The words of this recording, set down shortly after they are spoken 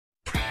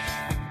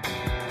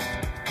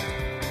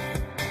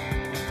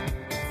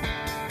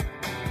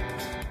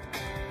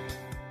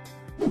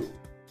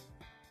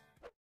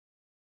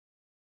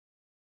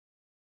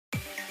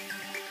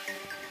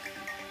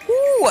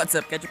What's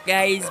up,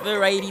 guys?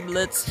 Variety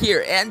Blitz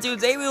here, and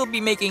today we'll be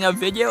making a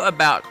video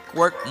about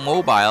QUIRK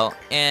Mobile,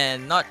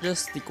 and not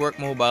just the QUIRK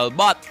Mobile,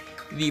 but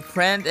the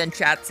friend and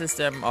chat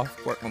system of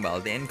QUIRK Mobile,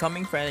 the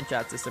incoming friend and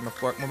chat system of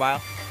QUIRK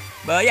Mobile.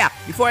 But yeah,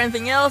 before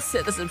anything else,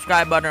 hit the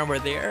subscribe button over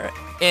there,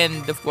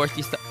 and of course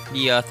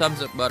the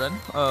thumbs up button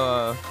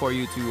for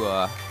you to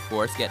of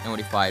course get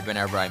notified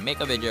whenever I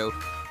make a video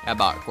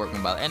about QUIRK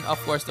Mobile, and of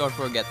course don't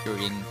forget to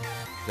ring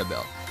the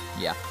bell.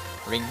 Yeah,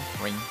 ring.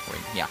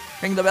 Yeah,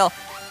 ring the bell.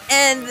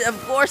 And of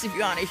course, if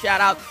you want a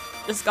shout out,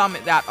 just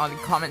comment that on the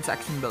comment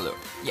section below.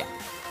 Yeah.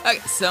 Okay,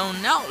 so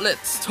now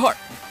let's start.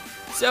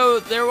 So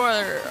there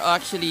were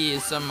actually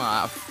some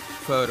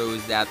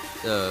photos that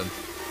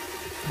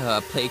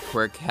Play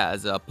QUIRK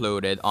has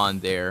uploaded on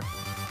there.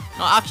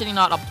 No, actually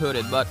not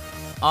uploaded, but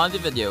on the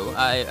video,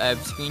 I've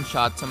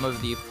screenshot some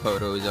of the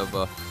photos of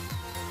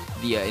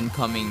the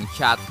incoming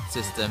chat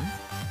system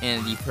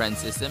and the friend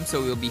system.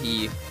 So we'll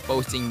be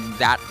posting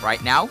that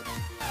right now.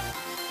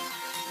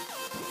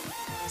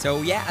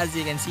 So yeah, as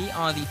you can see,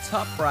 on the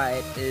top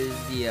right is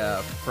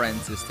the friend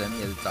system,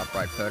 the top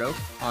right photo.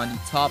 On the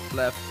top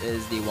left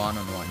is the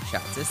one-on-one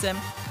chat system.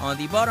 On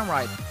the bottom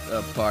right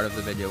part of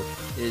the video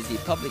is the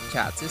public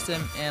chat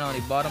system, and on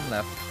the bottom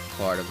left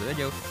part of the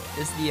video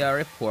is the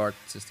report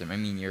system. I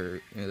mean,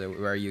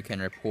 where you can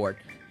report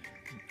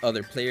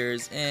other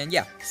players. And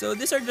yeah, so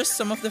these are just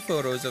some of the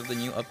photos of the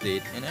new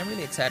update, and I'm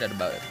really excited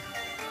about it.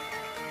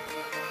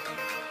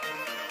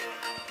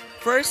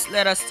 First,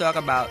 let us talk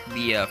about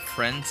the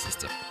friend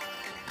system.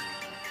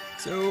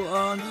 So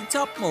on the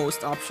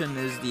topmost option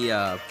is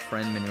the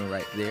friend menu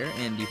right there,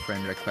 and the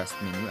friend request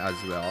menu as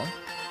well.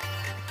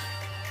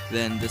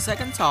 Then the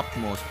second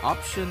topmost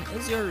option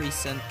is your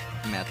recent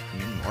met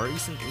menu, or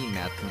recently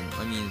met menu.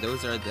 I mean,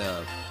 those are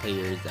the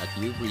players that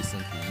you've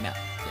recently met.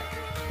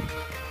 Yeah.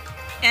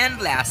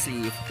 And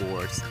lastly, of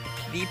course,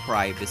 the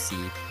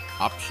privacy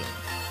option.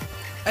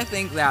 I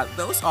think that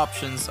those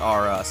options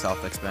are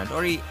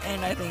self-explanatory,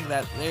 and I think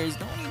that there's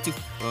no need to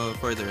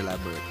further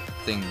elaborate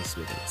things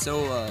with it.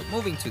 So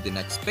moving to the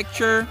next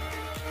picture.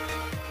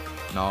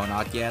 No,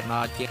 not yet.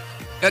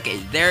 Okay,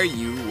 there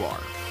you are.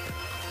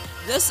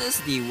 This is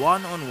the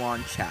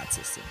one-on-one chat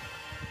system.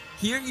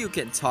 Here you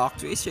can talk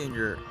to a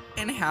stranger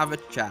and have a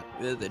chat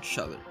with each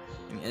other.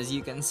 And as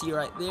you can see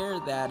right there,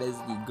 that is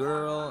the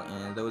girl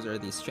and those are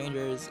the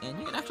strangers, and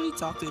you can actually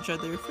talk to each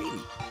other freely,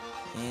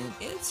 and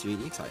it's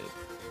really exciting.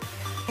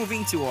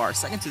 Moving to our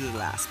second to the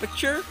last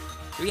picture.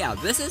 So yeah,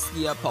 this is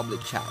the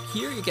public chat.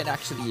 Here you can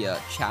actually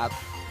chat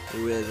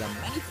with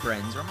many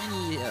friends or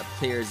many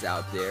players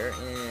out there,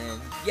 and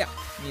yeah,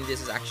 I mean,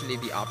 this is actually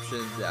the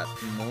option that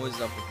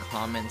most of the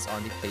comments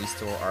on the Play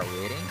Store are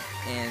waiting,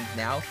 and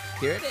now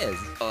here it is.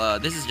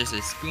 This is just a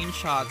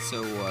screenshot,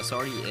 so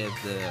sorry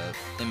if the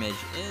image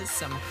is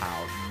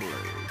somehow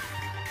blurred.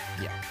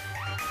 Yeah.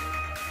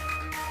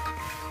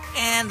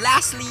 And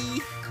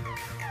lastly,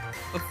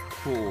 of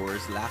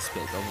course, last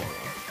bit of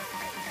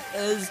all,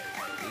 is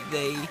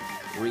the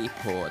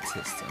report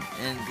system,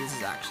 and this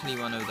is actually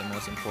one of the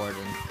most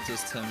important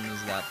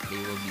systems that they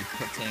will be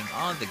putting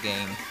on the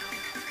game,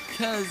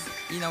 because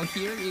you know,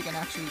 here you can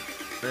actually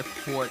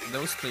report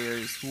those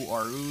players who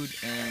are rude,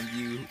 and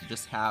you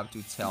just have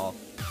to tell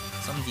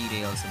some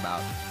details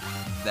about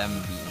them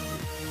being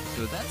rude.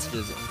 So that's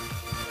just it.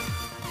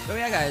 So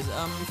yeah, guys,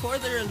 for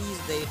the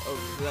release date of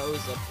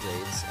those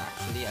updates,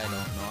 actually I don't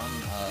know.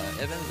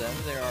 Even then,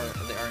 they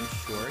aren't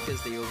sure,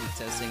 because they will be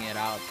testing it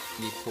out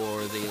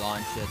before they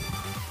launch it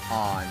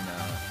on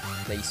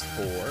Play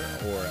Store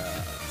or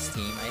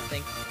Steam, I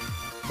think.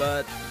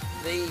 But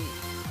they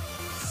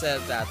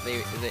said that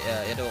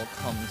it will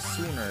come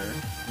sooner.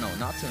 No,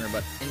 not sooner,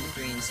 but in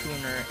between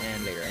sooner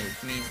and later.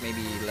 It means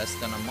maybe less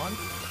than a month,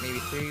 maybe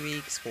 3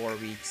 weeks, 4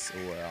 weeks,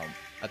 or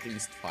at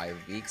least 5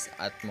 weeks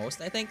at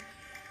most, I think.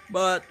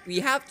 But we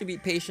have to be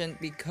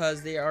patient,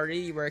 because they are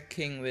really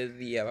working with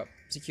the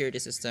security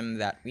system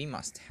that we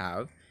must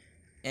have.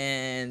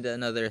 And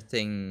another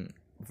thing,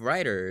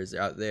 writers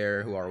out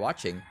there who are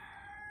watching,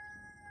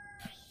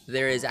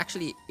 there is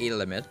actually a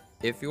limit.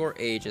 If your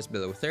age is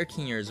below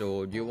 13 years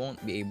old, you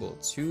won't be able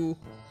to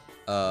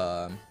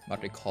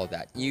what we call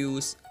that,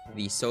 use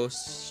the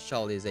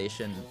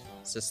socialization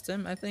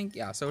system, I think.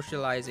 Yeah,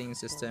 socializing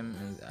system,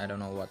 I don't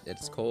know what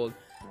it's called,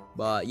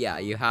 but yeah,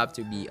 you have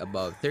to be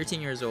above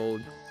 13 years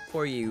old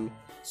for you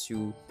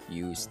to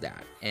use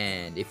that.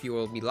 And if you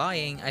will be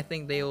lying, I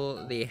think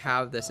they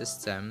have the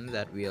system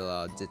that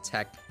will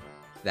detect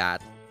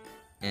that,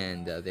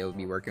 and they'll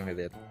be working with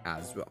it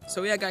as well.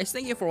 So yeah, guys,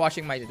 thank you for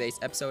watching my today's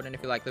episode, and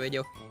if you like the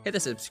video, hit the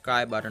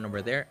subscribe button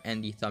over there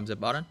and the thumbs up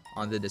button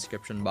on the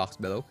description box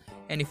below.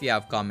 And if you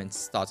have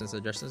comments, thoughts, and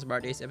suggestions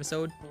about today's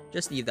episode,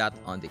 just leave that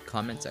on the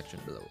comment section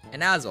below.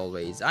 And as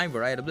always, I'm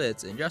Variety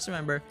Blitz, and just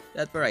remember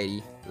that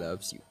variety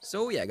loves you.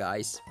 So yeah,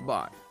 guys,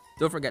 bye.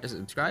 Don't forget to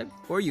subscribe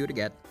for you to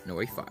get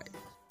notified.